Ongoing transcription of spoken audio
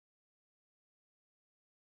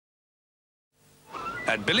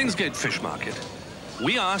At Billingsgate Fish Market,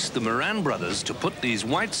 we asked the Moran brothers to put these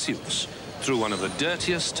white suits through one of the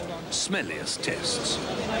dirtiest, smelliest tests.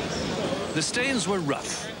 The stains were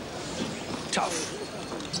rough,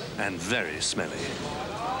 tough, and very smelly.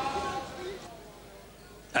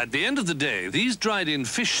 At the end of the day, these dried-in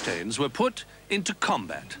fish stains were put into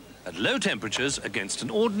combat at low temperatures against an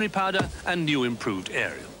ordinary powder and new improved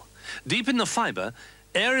Ariel. Deep in the fibre,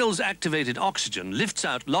 Ariel's activated oxygen lifts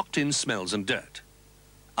out locked-in smells and dirt.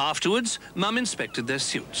 Afterwards, Mum inspected their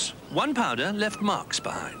suits. One powder left marks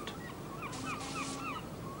behind.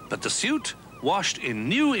 But the suit, washed in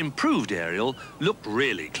new improved Ariel, looked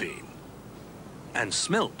really clean. And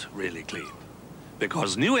smelt really clean.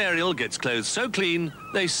 Because new Ariel gets clothes so clean,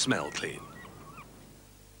 they smell clean.